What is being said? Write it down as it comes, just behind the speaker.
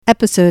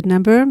episode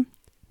number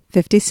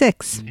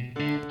 56.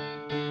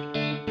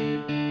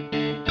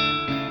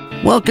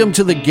 Welcome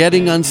to the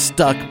Getting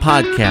Unstuck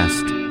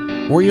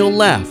podcast, where you'll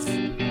laugh,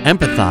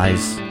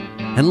 empathize,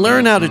 and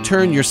learn how to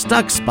turn your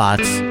stuck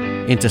spots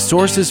into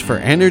sources for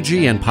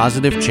energy and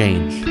positive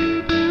change.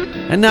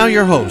 And now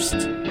your host,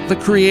 the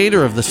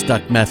creator of the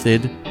Stuck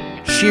Method,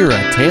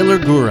 Shira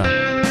Taylor-Gura.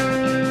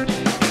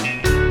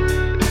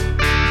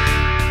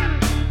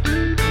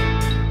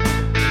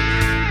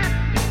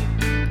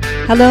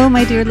 Hello,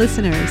 my dear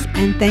listeners,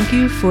 and thank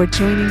you for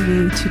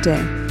joining me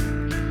today.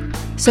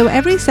 So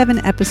every 7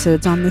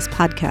 episodes on this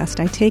podcast,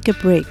 I take a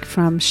break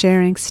from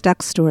sharing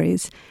stuck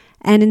stories,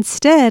 and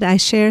instead I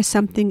share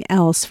something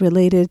else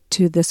related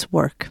to this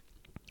work.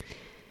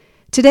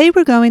 Today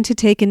we're going to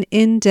take an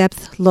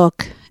in-depth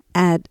look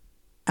at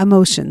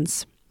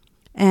emotions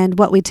and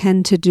what we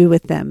tend to do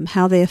with them,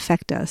 how they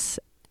affect us,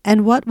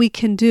 and what we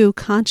can do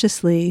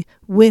consciously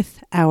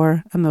with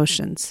our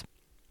emotions.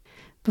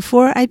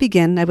 Before I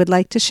begin, I would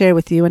like to share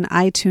with you an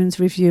iTunes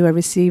review I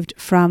received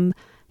from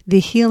The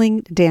Healing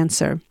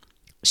Dancer.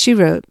 She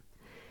wrote,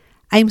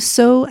 "I am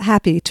so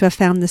happy to have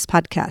found this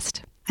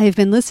podcast. I have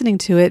been listening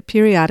to it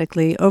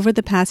periodically over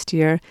the past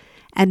year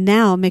and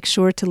now make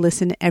sure to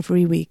listen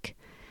every week.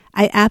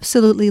 I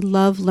absolutely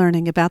love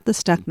learning about the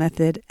Stuck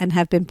Method and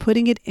have been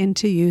putting it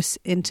into use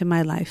into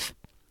my life.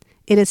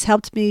 It has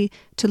helped me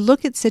to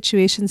look at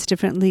situations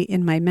differently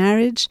in my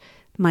marriage,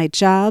 my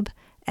job,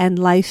 and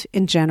life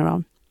in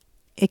general.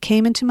 It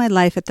came into my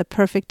life at the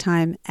perfect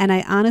time, and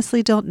I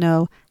honestly don't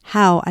know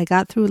how I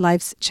got through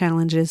life's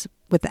challenges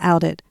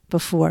without it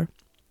before.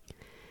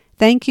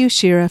 Thank you,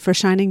 Shira, for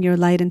shining your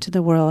light into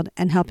the world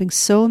and helping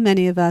so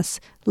many of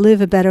us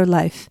live a better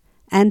life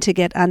and to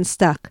get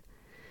unstuck.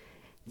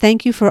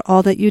 Thank you for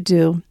all that you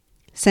do.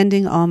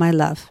 Sending all my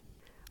love."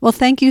 Well,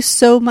 thank you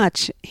so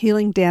much,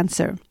 Healing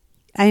Dancer.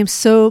 I am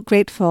so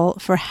grateful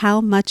for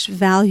how much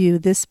value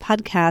this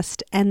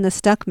podcast and the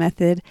Stuck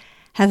Method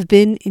have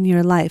been in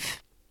your life.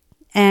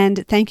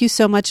 And thank you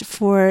so much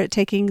for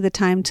taking the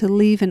time to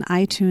leave an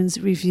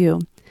iTunes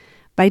review.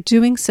 By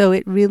doing so,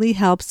 it really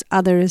helps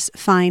others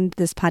find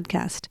this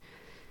podcast.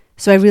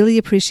 So I really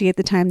appreciate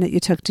the time that you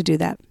took to do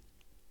that.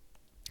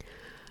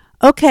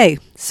 Okay,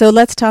 so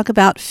let's talk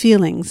about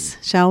feelings,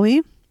 shall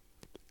we?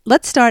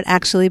 Let's start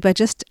actually by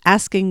just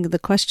asking the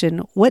question,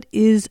 what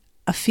is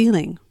a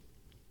feeling?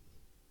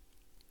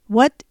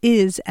 What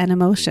is an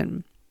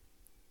emotion?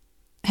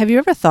 Have you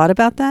ever thought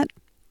about that?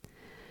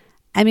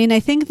 I mean, I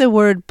think the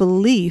word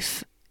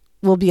belief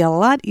will be a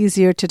lot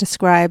easier to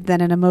describe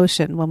than an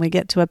emotion when we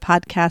get to a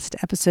podcast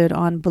episode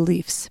on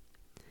beliefs.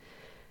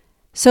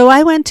 So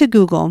I went to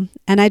Google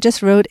and I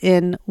just wrote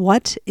in,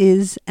 what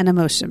is an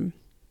emotion?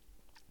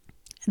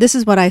 This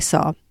is what I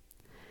saw.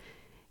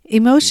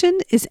 Emotion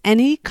is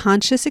any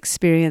conscious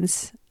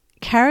experience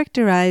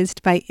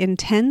characterized by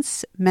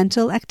intense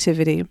mental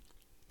activity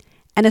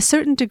and a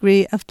certain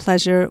degree of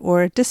pleasure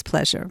or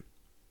displeasure.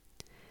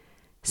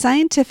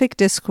 Scientific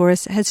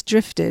discourse has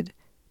drifted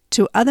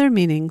to other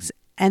meanings,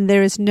 and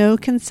there is no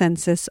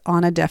consensus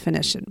on a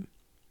definition.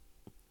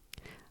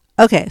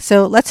 Okay,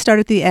 so let's start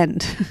at the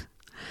end.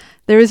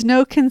 There is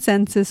no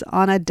consensus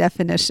on a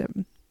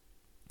definition.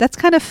 That's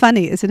kind of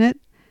funny, isn't it?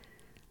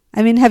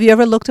 I mean, have you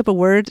ever looked up a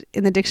word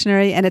in the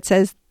dictionary and it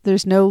says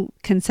there's no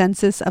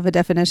consensus of a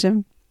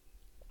definition?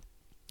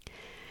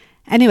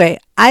 Anyway,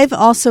 I've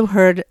also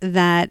heard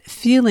that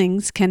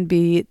feelings can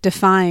be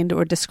defined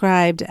or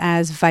described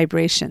as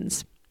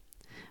vibrations.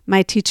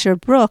 My teacher,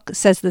 Brooke,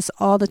 says this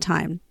all the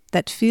time,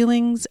 that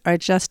feelings are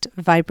just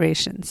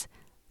vibrations.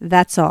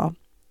 That's all.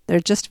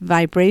 They're just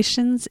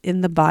vibrations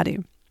in the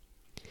body.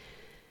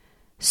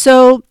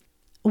 So,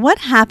 what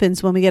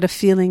happens when we get a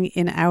feeling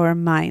in our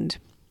mind?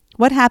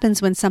 What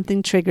happens when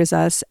something triggers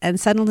us and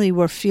suddenly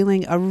we're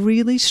feeling a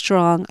really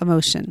strong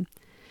emotion?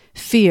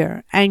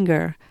 Fear,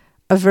 anger,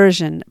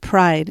 aversion,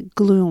 pride,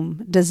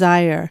 gloom,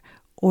 desire,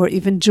 or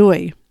even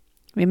joy.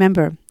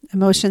 Remember,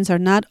 emotions are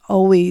not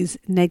always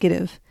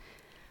negative.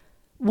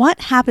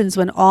 What happens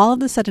when all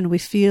of a sudden we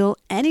feel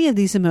any of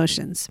these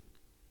emotions?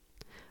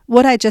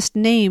 What I just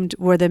named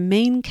were the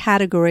main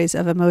categories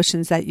of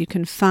emotions that you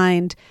can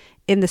find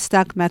in the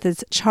Stuck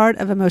Method's chart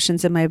of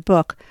emotions in my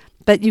book,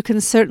 but you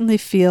can certainly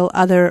feel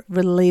other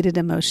related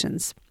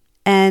emotions.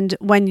 And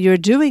when you're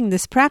doing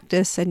this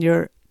practice and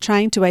you're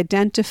trying to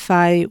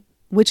identify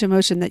which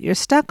emotion that you're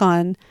stuck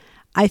on,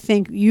 I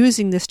think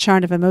using this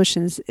chart of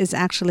emotions is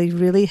actually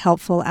really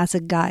helpful as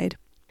a guide.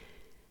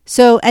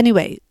 So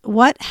anyway,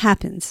 what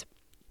happens?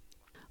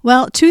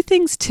 Well, 2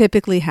 things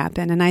typically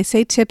happen, and I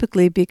say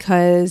typically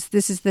because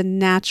this is the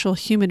natural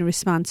human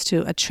response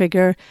to a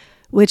trigger,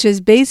 which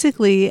is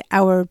basically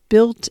our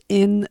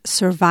built-in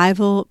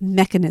survival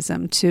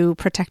mechanism to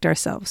protect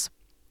ourselves.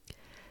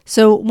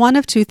 So one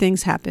of 2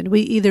 things happen.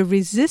 We either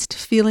resist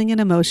feeling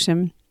an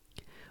emotion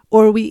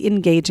or we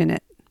engage in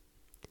it.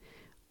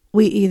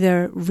 We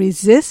either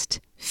resist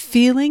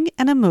feeling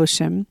an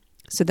emotion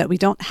so that we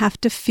don't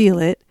have to feel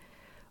it,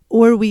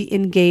 or we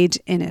engage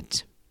in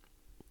it.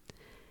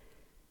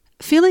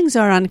 Feelings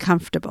are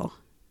uncomfortable,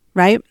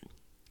 right?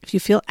 if you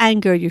feel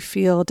anger, you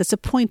feel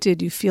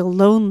disappointed, you feel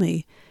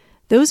lonely,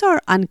 those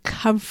are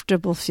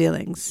uncomfortable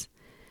feelings.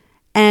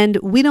 And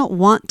we don't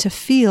want to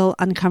feel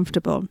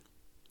uncomfortable.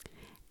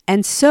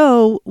 And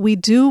so we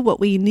do what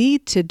we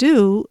need to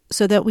do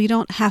so that we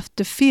don't have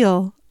to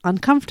feel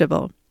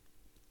uncomfortable.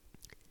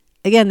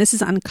 Again, this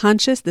is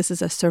unconscious. This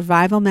is a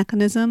survival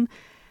mechanism.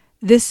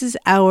 This is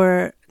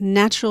our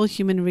natural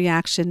human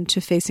reaction to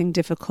facing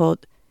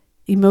difficult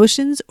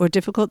emotions or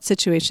difficult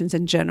situations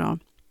in general.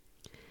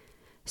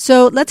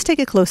 So let's take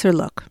a closer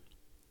look.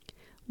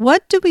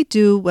 What do we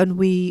do when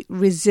we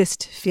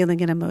resist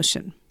feeling an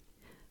emotion?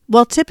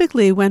 Well,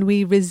 typically when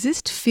we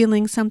resist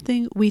feeling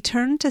something, we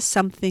turn to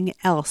something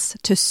else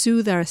to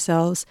soothe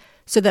ourselves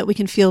so that we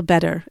can feel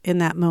better in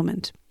that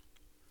moment.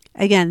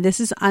 Again, this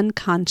is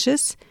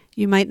unconscious.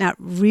 You might not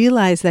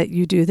realize that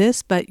you do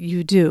this, but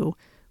you do.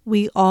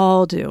 We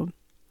all do.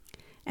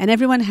 And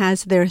everyone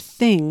has their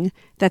thing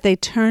that they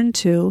turn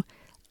to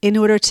in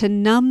order to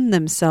numb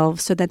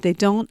themselves so that they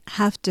don't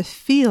have to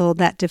feel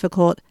that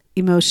difficult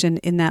emotion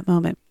in that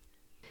moment.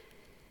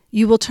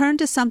 You will turn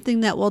to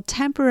something that will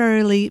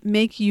temporarily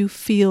make you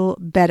feel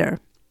better.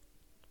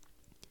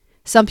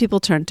 Some people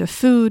turn to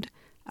food,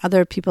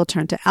 other people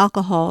turn to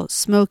alcohol,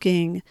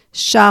 smoking,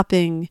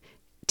 shopping,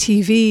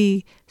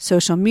 TV,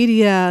 social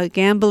media,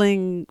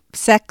 gambling,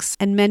 sex,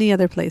 and many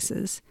other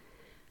places.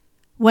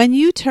 When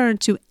you turn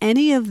to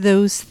any of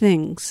those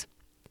things,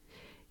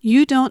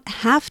 you don't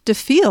have to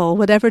feel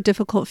whatever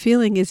difficult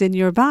feeling is in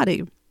your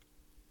body.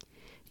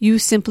 You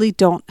simply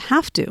don't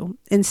have to.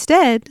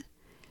 Instead,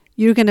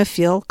 you're going to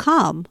feel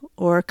calm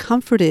or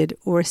comforted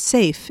or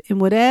safe in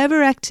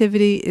whatever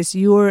activity is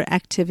your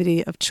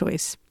activity of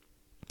choice.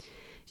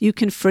 You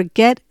can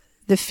forget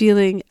the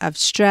feeling of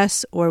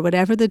stress or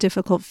whatever the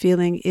difficult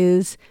feeling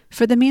is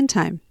for the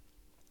meantime.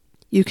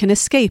 You can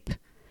escape.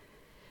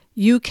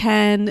 You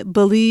can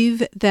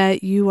believe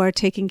that you are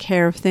taking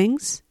care of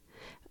things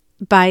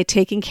by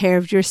taking care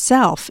of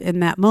yourself in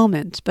that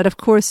moment. But of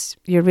course,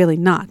 you're really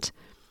not.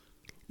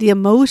 The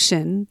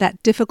emotion,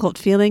 that difficult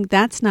feeling,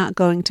 that's not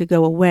going to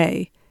go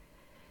away.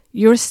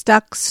 Your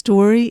stuck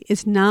story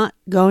is not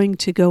going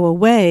to go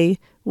away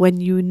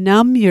when you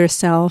numb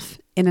yourself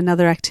in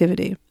another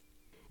activity.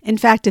 In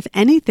fact, if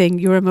anything,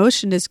 your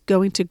emotion is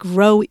going to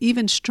grow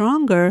even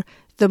stronger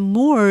the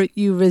more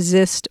you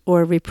resist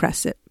or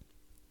repress it.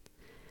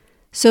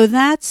 So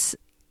that's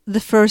the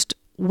first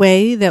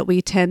way that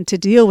we tend to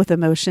deal with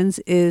emotions,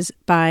 is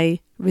by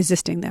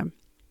resisting them.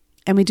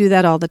 And we do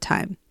that all the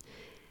time.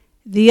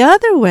 The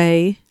other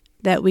way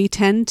that we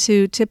tend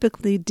to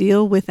typically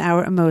deal with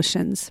our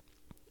emotions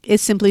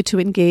is simply to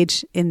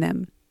engage in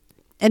them.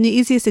 And the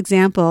easiest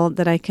example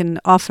that I can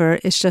offer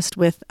is just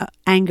with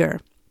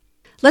anger.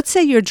 Let's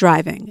say you're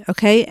driving,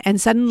 okay,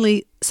 and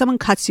suddenly someone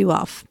cuts you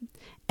off,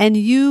 and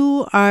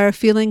you are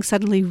feeling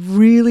suddenly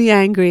really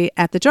angry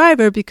at the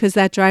driver because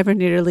that driver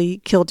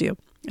nearly killed you,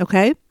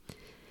 okay?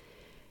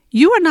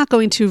 You are not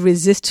going to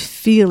resist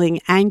feeling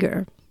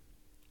anger.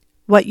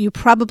 What you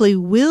probably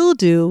will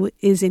do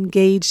is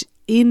engage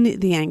in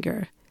the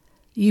anger.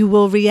 You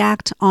will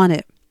react on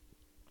it.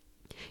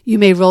 You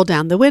may roll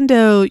down the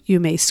window. You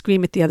may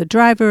scream at the other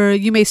driver.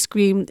 You may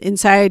scream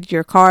inside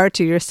your car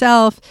to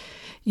yourself.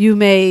 You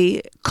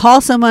may call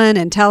someone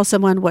and tell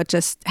someone what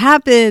just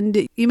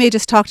happened. You may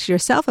just talk to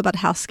yourself about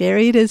how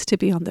scary it is to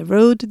be on the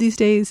road these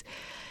days.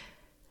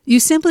 You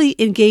simply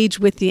engage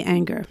with the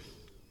anger.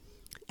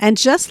 And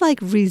just like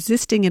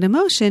resisting an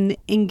emotion,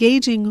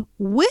 engaging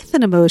with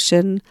an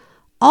emotion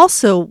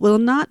also will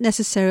not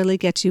necessarily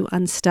get you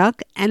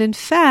unstuck. And in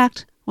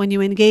fact, when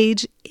you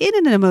engage in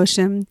an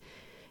emotion,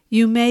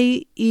 you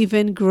may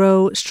even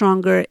grow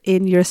stronger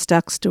in your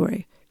stuck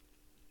story.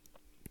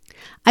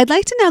 I'd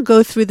like to now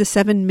go through the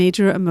 7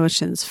 major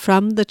emotions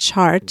from the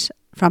chart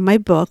from my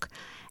book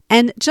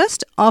and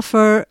just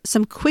offer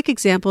some quick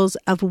examples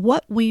of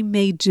what we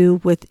may do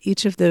with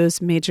each of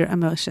those major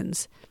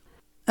emotions.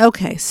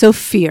 Okay, so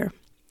fear.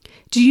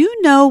 Do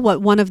you know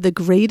what one of the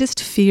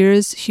greatest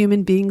fears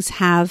human beings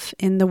have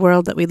in the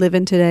world that we live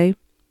in today?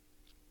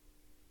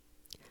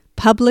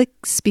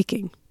 Public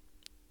speaking.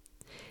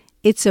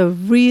 It's a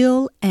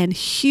real and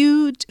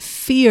huge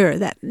fear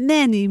that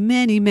many,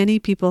 many, many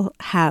people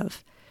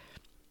have.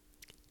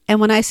 And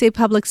when I say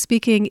public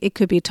speaking, it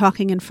could be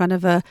talking in front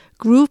of a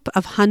group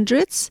of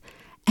hundreds,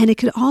 and it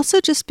could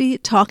also just be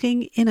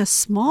talking in a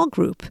small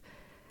group.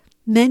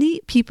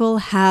 Many people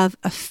have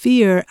a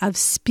fear of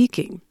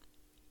speaking.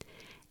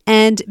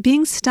 And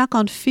being stuck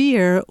on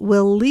fear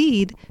will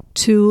lead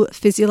to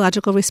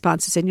physiological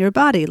responses in your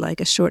body, like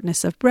a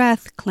shortness of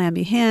breath,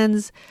 clammy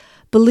hands,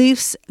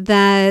 beliefs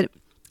that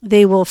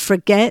they will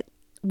forget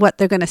what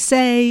they're going to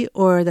say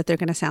or that they're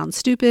going to sound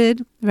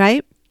stupid,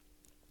 right?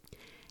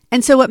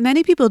 And so what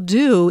many people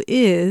do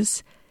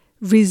is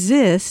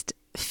resist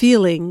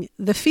feeling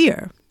the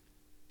fear.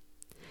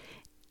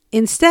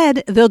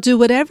 Instead, they'll do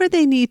whatever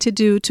they need to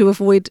do to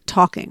avoid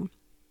talking.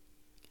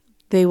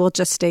 They will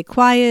just stay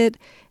quiet.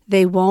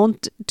 They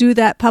won't do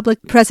that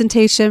public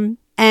presentation.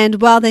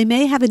 And while they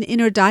may have an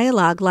inner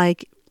dialogue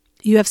like,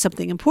 you have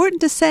something important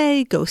to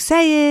say, go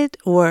say it,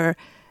 or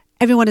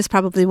everyone is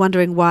probably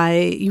wondering why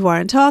you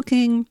aren't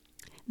talking.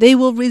 They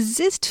will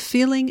resist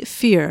feeling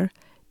fear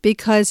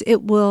because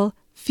it will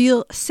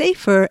feel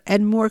safer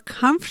and more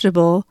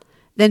comfortable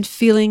than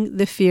feeling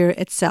the fear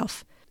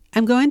itself.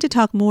 I'm going to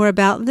talk more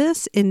about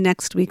this in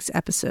next week's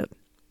episode.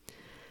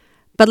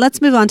 But let's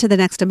move on to the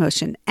next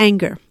emotion,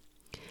 anger.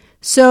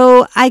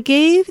 So I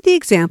gave the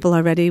example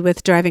already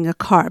with driving a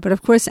car, but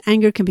of course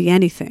anger can be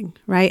anything,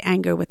 right?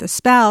 Anger with a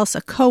spouse,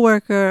 a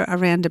coworker, a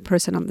random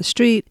person on the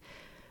street.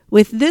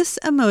 With this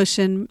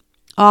emotion,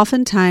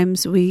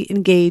 oftentimes we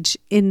engage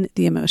in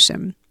the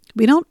emotion.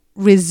 We don't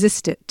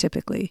resist it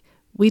typically.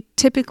 We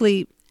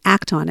typically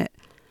act on it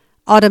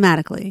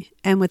automatically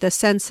and with a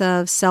sense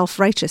of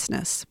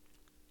self-righteousness.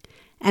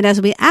 And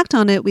as we act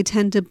on it, we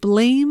tend to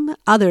blame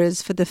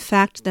others for the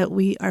fact that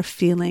we are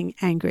feeling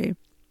angry.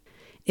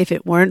 If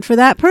it weren't for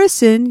that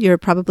person, you're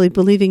probably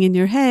believing in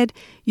your head,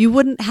 you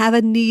wouldn't have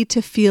a need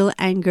to feel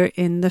anger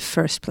in the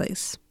first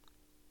place.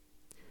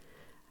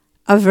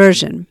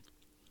 Aversion.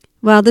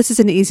 Well, this is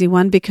an easy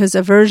one because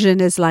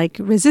aversion is like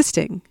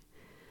resisting,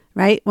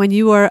 right? When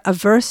you are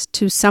averse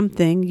to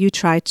something, you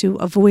try to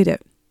avoid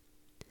it.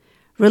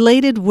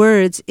 Related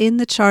words in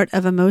the chart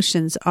of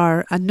emotions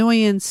are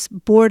annoyance,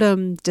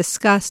 boredom,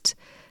 disgust,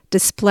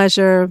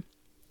 displeasure,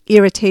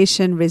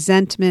 irritation,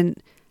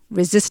 resentment,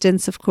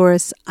 resistance, of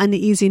course,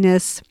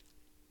 uneasiness.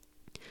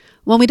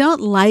 When we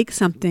don't like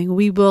something,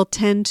 we will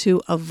tend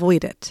to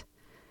avoid it.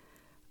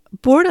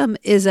 Boredom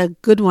is a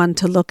good one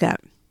to look at.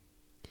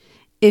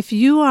 If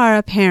you are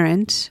a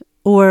parent,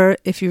 or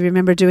if you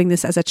remember doing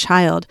this as a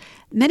child,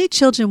 many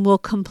children will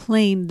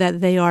complain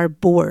that they are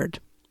bored.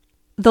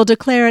 They'll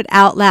declare it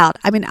out loud.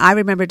 I mean, I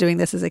remember doing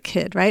this as a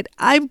kid, right?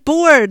 I'm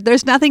bored.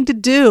 There's nothing to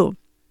do.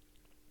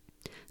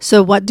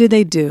 So what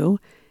do?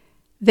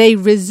 They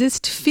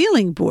resist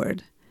feeling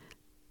bored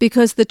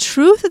because the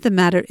truth of the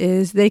matter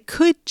is they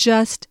could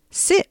just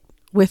sit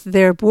with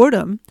their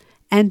boredom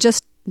and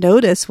just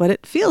notice what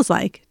it feels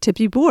like to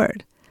be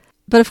bored.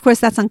 But of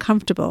course, that's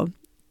uncomfortable.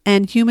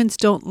 And humans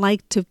don't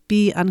like to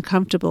be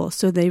uncomfortable.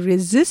 So they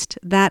resist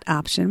that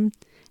option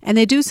and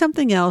they do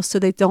something else so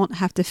they don't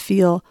have to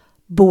feel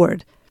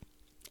bored.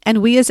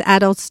 And we as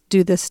adults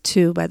do this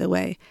too, by the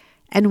way.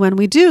 And when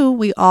we do,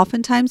 we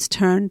oftentimes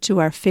turn to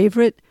our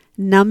favorite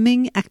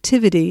numbing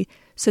activity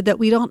so that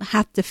we don't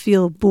have to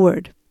feel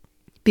bored.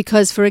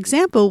 Because, for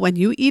example, when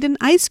you eat an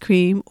ice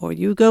cream or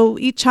you go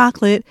eat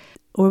chocolate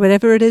or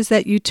whatever it is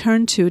that you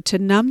turn to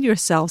numb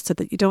yourself so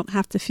that you don't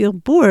have to feel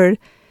bored,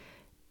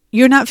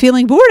 you're not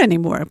feeling bored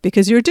anymore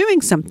because you're doing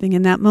something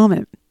in that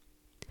moment.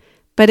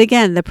 But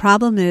again, the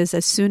problem is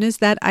as soon as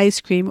that ice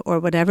cream or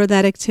whatever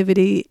that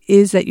activity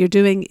is that you're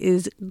doing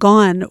is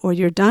gone or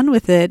you're done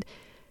with it,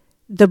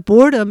 the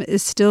boredom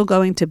is still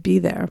going to be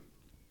there.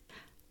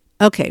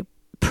 Okay,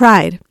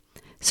 pride.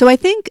 So I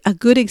think a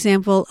good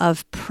example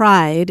of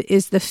pride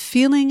is the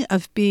feeling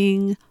of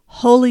being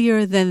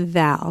holier than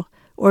thou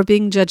or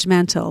being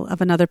judgmental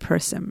of another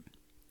person.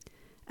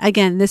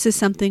 Again, this is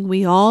something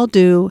we all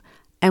do,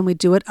 and we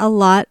do it a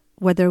lot,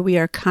 whether we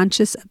are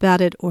conscious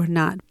about it or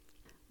not.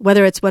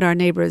 Whether it's what our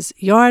neighbor's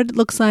yard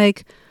looks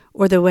like,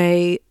 or the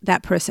way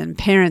that person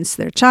parents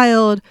their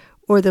child,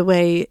 or the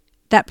way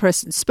that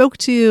person spoke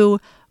to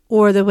you,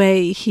 or the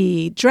way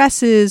he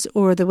dresses,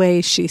 or the way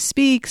she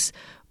speaks,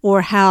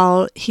 or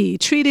how he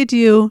treated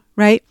you,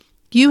 right?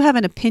 You have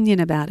an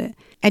opinion about it,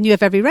 and you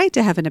have every right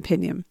to have an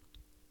opinion.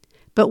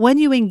 But when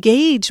you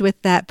engage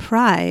with that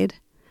pride,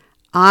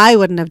 I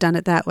wouldn't have done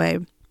it that way.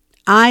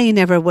 I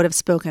never would have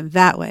spoken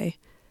that way.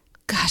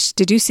 Gosh,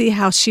 did you see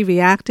how she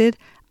reacted?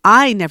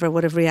 I never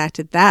would have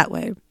reacted that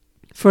way.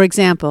 For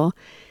example,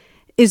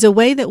 is a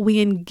way that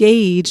we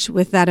engage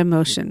with that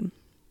emotion.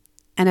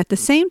 And at the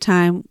same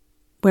time,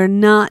 we're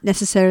not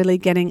necessarily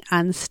getting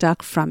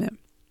unstuck from it.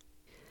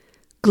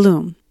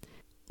 Gloom.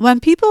 When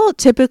people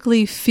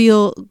typically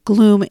feel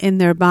gloom in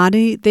their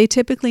body, they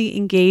typically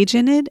engage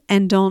in it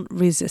and don't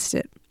resist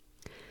it.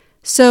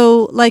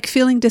 So, like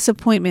feeling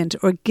disappointment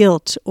or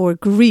guilt or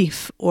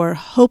grief or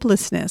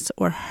hopelessness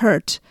or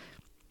hurt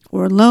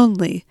or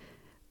lonely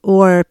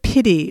or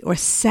pity or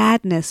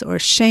sadness or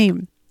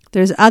shame.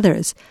 There's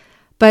others,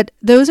 but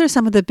those are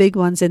some of the big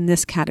ones in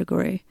this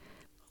category.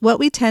 What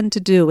we tend to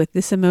do with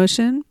this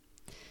emotion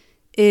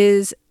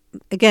is,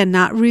 again,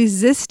 not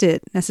resist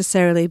it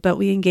necessarily, but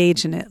we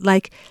engage in it.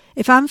 Like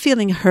if I'm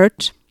feeling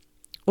hurt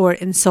or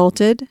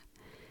insulted,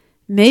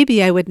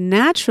 maybe I would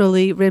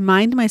naturally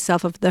remind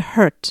myself of the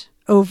hurt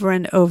over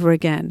and over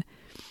again.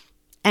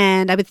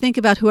 And I would think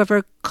about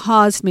whoever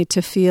caused me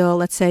to feel,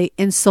 let's say,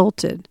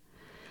 insulted.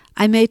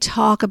 I may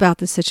talk about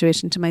the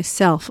situation to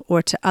myself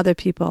or to other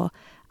people.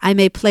 I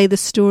may play the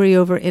story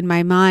over in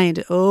my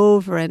mind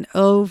over and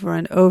over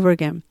and over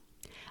again.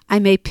 I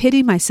may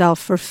pity myself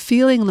for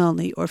feeling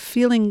lonely or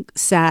feeling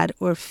sad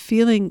or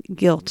feeling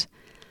guilt.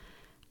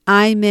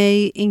 I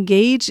may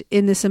engage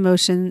in this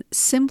emotion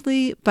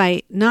simply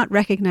by not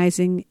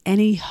recognizing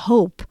any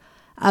hope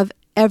of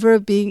ever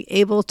being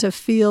able to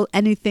feel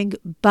anything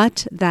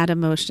but that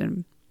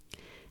emotion.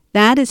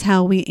 That is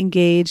how we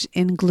engage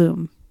in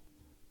gloom.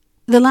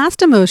 The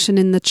last emotion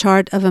in the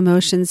chart of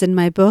emotions in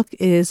my book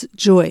is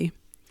joy.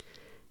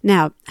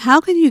 Now, how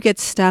can you get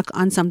stuck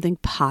on something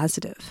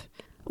positive?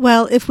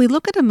 Well, if we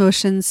look at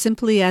emotions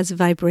simply as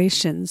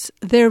vibrations,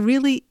 there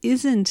really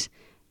isn't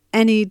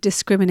any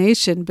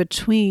discrimination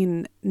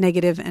between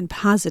negative and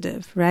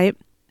positive, right?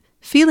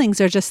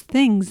 Feelings are just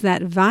things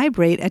that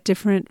vibrate at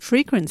different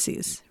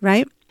frequencies,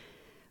 right?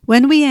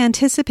 When we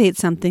anticipate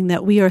something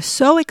that we are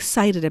so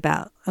excited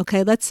about,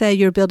 okay, let's say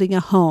you're building a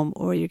home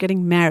or you're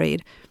getting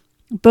married,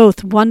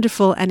 both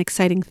wonderful and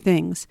exciting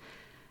things.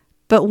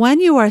 But when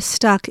you are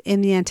stuck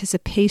in the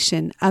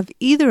anticipation of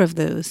either of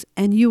those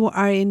and you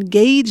are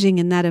engaging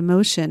in that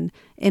emotion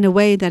in a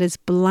way that is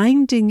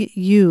blinding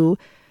you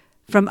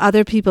from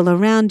other people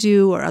around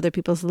you or other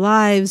people's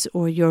lives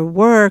or your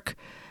work,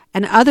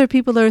 and other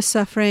people are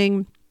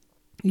suffering,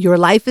 your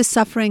life is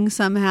suffering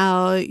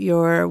somehow,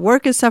 your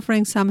work is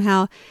suffering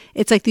somehow,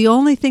 it's like the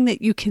only thing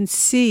that you can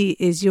see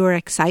is your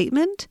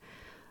excitement.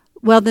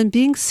 Well, then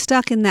being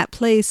stuck in that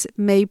place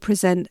may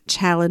present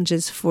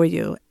challenges for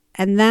you.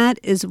 And that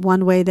is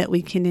one way that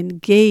we can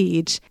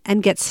engage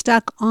and get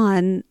stuck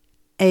on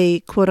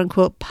a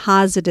quote-unquote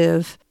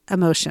positive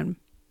emotion.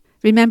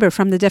 Remember,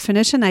 from the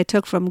definition I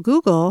took from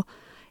Google,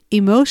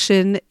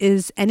 emotion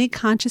is any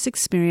conscious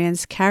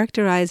experience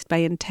characterized by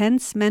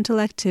intense mental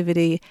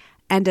activity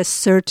and a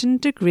certain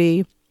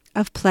degree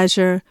of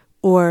pleasure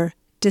or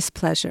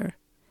displeasure.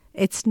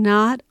 It's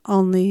not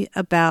only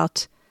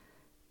about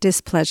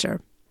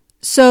displeasure.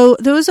 So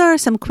those are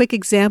some quick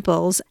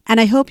examples, and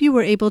I hope you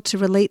were able to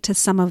relate to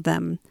some of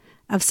them,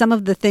 of some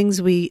of the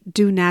things we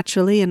do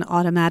naturally and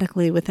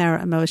automatically with our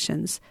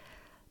emotions.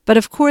 But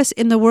of course,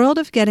 in the world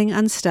of getting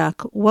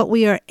unstuck, what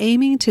we are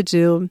aiming to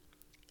do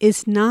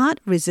is not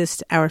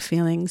resist our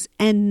feelings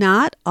and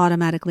not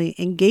automatically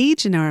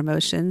engage in our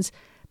emotions,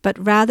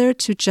 but rather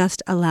to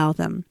just allow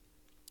them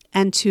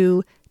and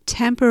to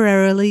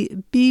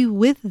temporarily be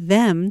with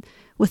them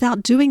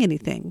without doing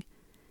anything,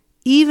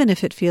 even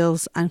if it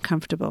feels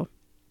uncomfortable.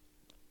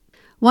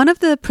 One of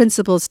the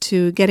principles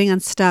to getting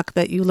unstuck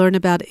that you learn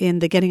about in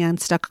the Getting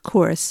Unstuck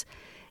course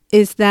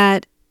is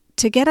that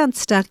to get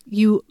unstuck,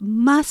 you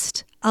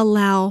must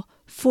allow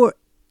for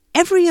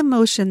every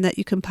emotion that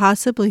you can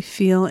possibly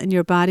feel in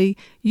your body.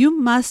 You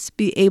must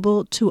be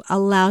able to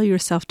allow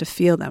yourself to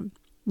feel them,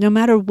 no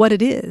matter what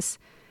it is.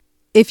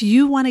 If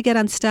you want to get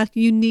unstuck,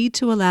 you need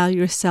to allow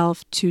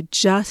yourself to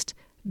just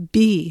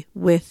be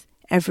with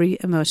every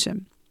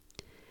emotion.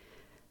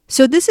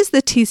 So this is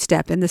the T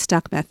step in the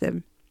stuck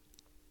method.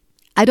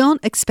 I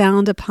don't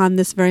expound upon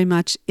this very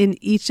much in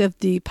each of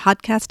the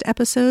podcast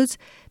episodes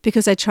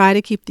because I try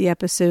to keep the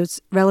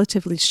episodes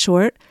relatively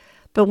short.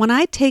 But when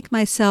I take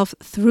myself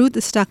through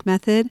the stuck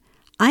method,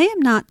 I am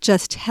not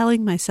just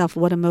telling myself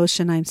what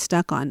emotion I'm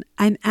stuck on.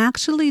 I'm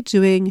actually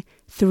doing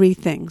 3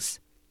 things.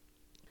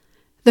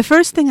 The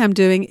first thing I'm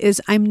doing is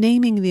I'm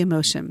naming the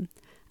emotion.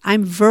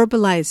 I'm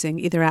verbalizing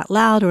either out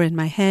loud or in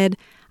my head.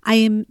 I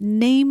am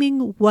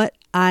naming what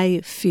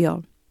I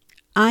feel.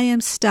 I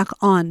am stuck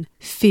on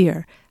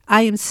fear.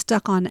 I am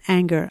stuck on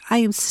anger. I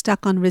am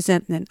stuck on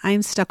resentment. I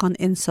am stuck on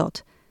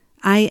insult.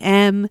 I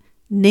am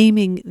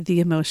naming the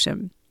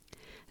emotion.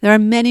 There are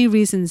many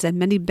reasons and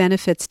many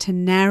benefits to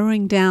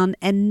narrowing down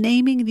and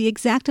naming the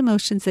exact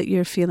emotions that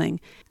you're feeling.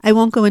 I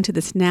won't go into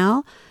this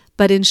now,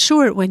 but in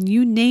short, when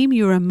you name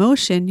your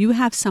emotion, you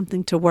have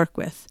something to work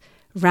with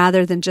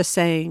rather than just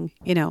saying,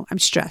 I'm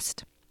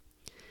stressed.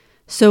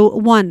 So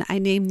 1, I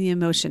name the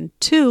emotion.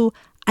 2,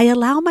 I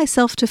allow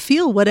myself to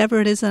feel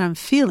whatever it is that I'm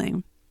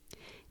feeling.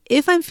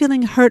 If I'm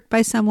feeling hurt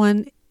by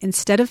someone,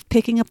 instead of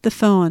picking up the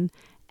phone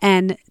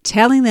and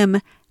telling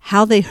them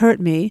how they hurt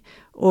me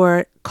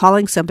or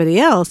calling somebody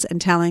else and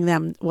telling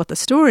them what the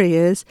story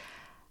is,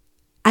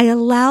 I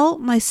allow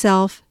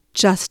myself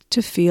just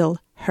to feel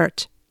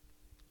hurt.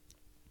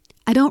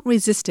 I don't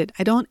resist it.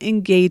 I don't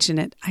engage in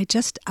it. I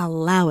just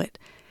allow it.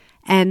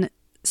 And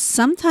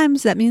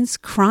sometimes that means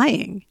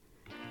crying.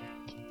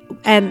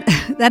 And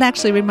that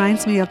actually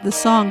reminds me of the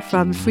song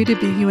from Free to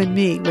Be You and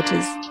Me, which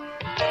is,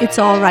 "It's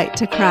all right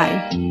to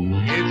cry."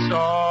 It's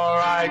all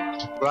right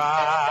to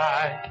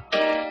cry.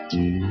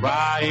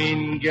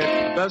 Crying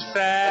gets the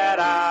sad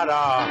out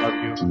of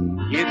you.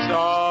 It's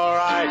all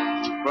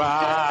right to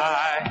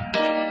cry.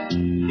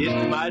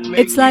 It might make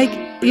It's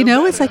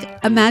like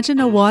imagine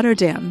a water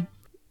dam.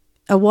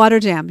 A water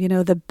dam,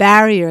 the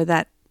barrier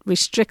that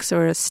restricts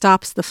or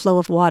stops the flow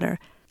of water.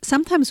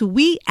 Sometimes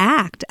we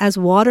act as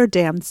water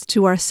dams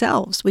to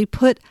ourselves. We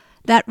put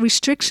that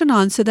restriction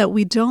on so that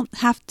we don't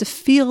have to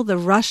feel the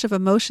rush of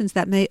emotions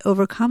that may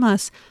overcome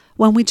us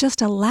when we just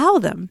allow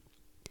them.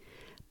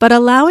 But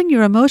allowing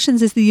your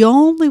emotions is the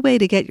only way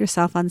to get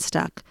yourself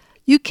unstuck.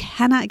 You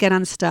cannot get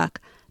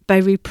unstuck by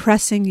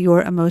repressing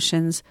your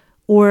emotions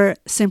or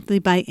simply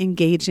by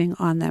engaging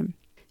on them.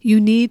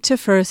 You need to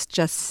first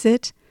just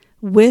sit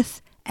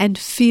with and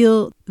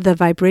feel the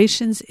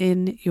vibrations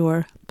in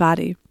your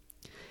body.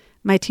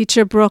 My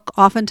teacher, Brooke,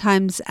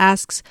 oftentimes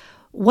asks,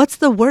 what's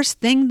the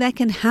worst thing that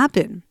can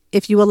happen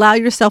if you allow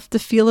yourself to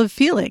feel a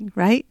feeling,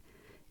 right?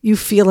 You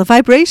feel a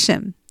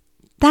vibration.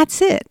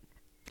 That's it.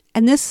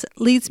 And this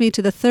leads me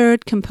to the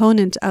third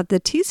component of the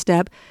T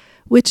step,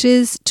 which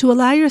is to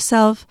allow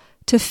yourself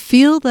to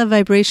feel the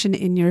vibration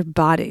in your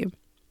body.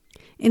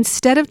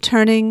 Instead of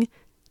turning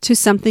to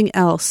something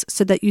else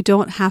so that you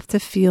don't have to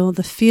feel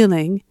the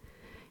feeling,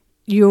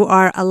 you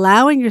are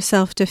allowing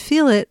yourself to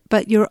feel it,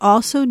 but you're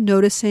also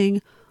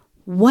noticing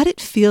what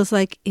it feels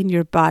like in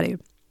your body.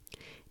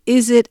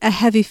 Is it a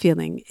heavy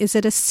feeling? Is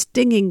it a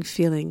stinging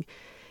feeling?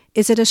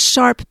 Is it a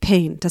sharp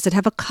pain? Does it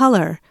have a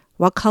color?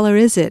 What color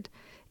is it?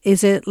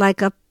 Is it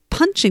like a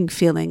punching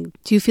feeling?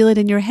 Do you feel it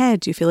in your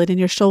head? Do you feel it in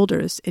your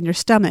shoulders, in your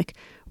stomach?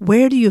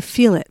 Where do you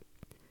feel it?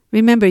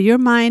 Remember, your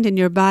mind and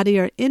your body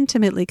are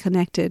intimately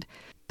connected.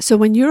 So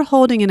when you're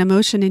holding an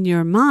emotion in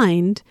your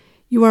mind,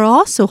 you are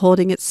also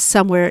holding it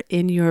somewhere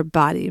in your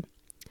body.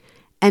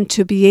 And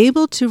to be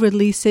able to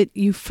release it,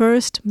 you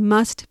first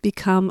must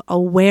become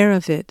aware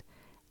of it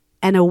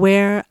and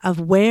aware of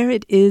where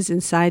it is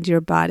inside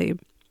your body.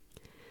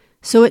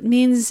 So it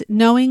means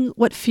knowing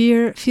what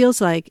fear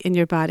feels like in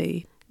your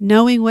body,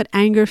 knowing what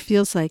anger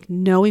feels like,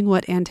 knowing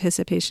what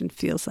anticipation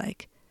feels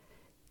like.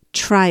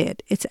 Try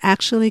it. It's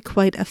actually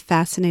quite a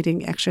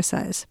fascinating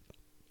exercise.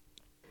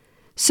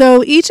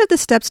 So each of the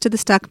steps to the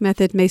STUCK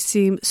method may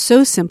seem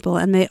so simple,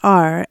 and they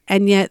are,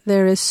 and yet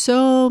there is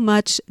so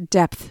much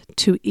depth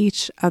to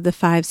each of the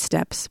 5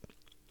 steps.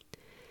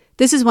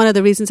 This is one of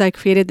the reasons I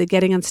created the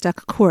Getting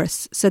Unstuck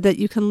course, so that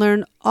you can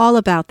learn all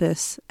about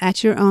this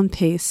at your own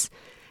pace.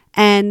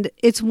 And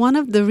it's one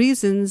of the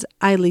reasons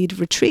I lead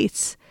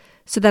retreats,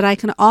 so that I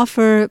can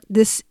offer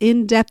this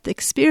in-depth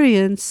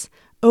experience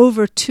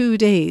over 2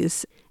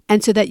 days,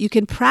 and so that you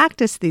can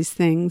practice these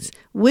things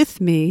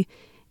with me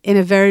in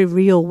a very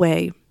real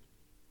way.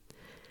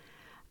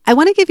 I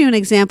want to give you an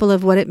example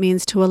of what it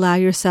means to allow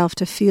yourself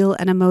to feel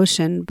an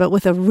emotion, but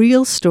with a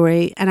real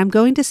story, and I'm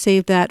going to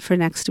save that for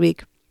next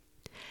week.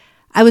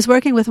 I was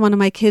working with one of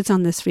my kids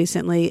on this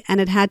recently, and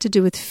it had to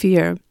do with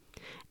fear.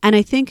 And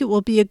I think it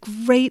will be a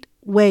great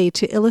way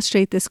to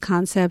illustrate this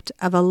concept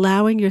of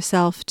allowing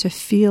yourself to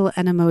feel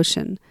an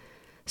emotion.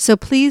 So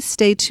please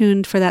stay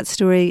tuned for that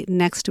story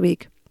next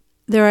week.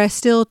 There are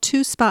still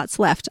 2 spots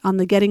left on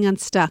the Getting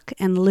Unstuck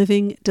and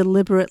Living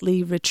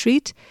Deliberately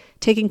retreat,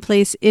 taking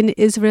place in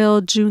Israel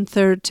June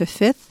 3rd to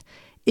 5th.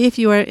 If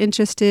you are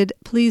interested,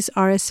 please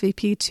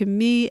RSVP to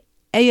me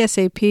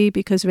ASAP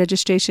because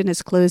registration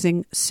is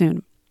closing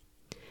soon.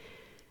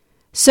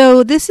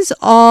 So this is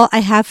all I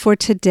have for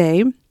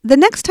today. The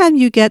next time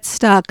you get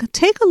stuck,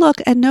 take a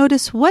look and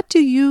notice, what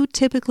do you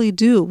typically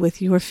do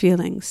with your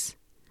feelings?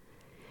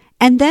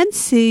 And then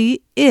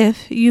see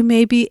if you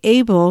may be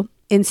able,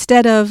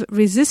 instead of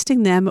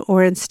resisting them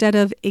or instead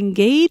of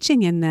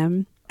engaging in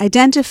them,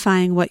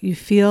 identifying what you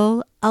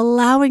feel,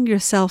 allowing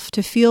yourself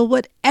to feel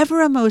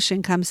whatever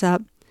emotion comes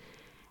up,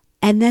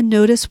 and then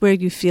notice where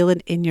you feel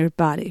it in your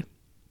body.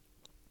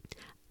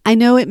 I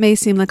know it may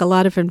seem like a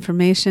lot of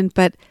information,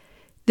 but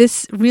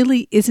this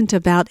really isn't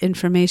about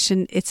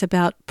information, it's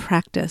about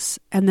practice.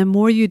 And the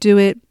more you do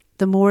it,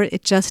 the more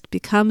it just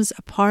becomes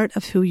a part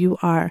of who you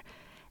are.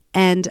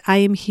 And I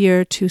am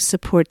here to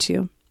support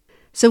you.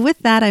 So with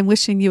that, I'm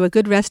wishing you a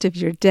good rest of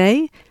your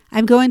day.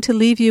 I'm going to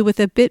leave you with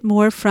a bit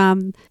more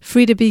from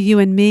Free to Be You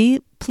and Me.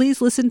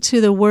 Please listen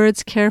to the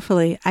words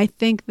carefully. I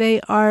think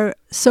they are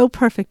so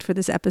perfect for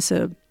this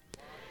episode.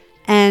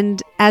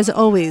 And as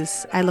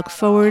always, I look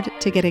forward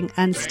to getting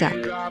unstuck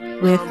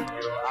with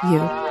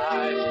you.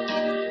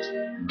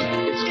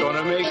 It's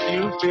gonna make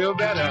you feel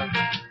better.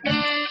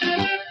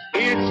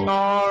 It's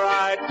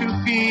alright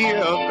to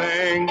feel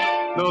things,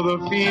 though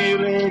the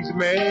feelings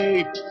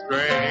may be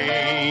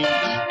strange.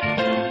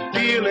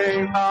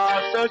 Feelings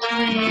are such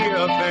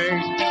real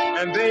things,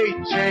 and they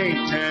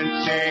change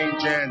and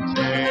change and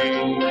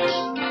change.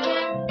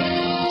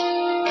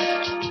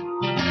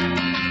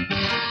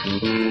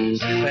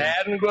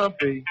 Sad and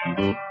grumpy,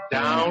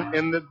 down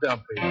in the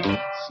dumpy,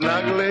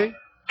 snuggly,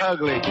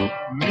 ugly,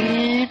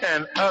 mean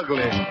and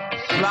ugly,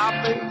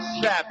 sloppy,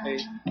 sappy,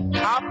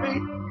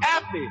 happy,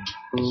 happy,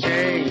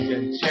 change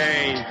and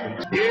change.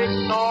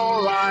 It's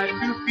alright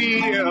to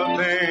feel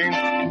things,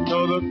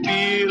 though the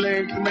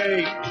feelings may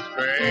be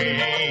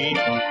strange.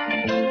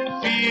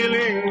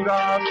 Feelings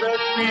are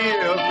such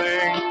real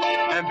things,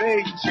 and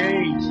they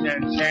change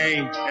and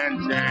change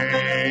and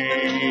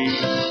change.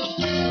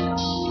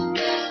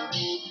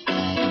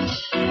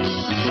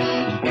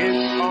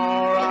 It's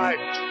alright,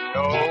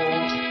 no.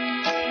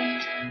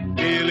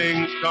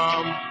 Feelings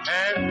come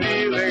and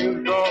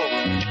feelings go.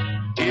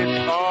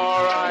 It's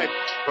alright,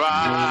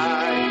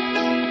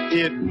 cry.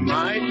 It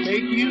might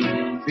make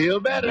you feel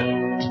better.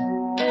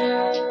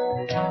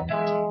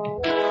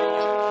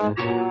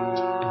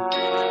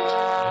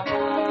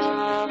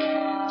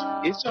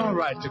 It's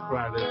alright to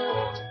cry, little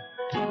boy.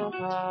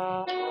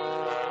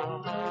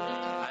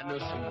 I know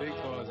some big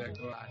boys that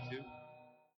cry.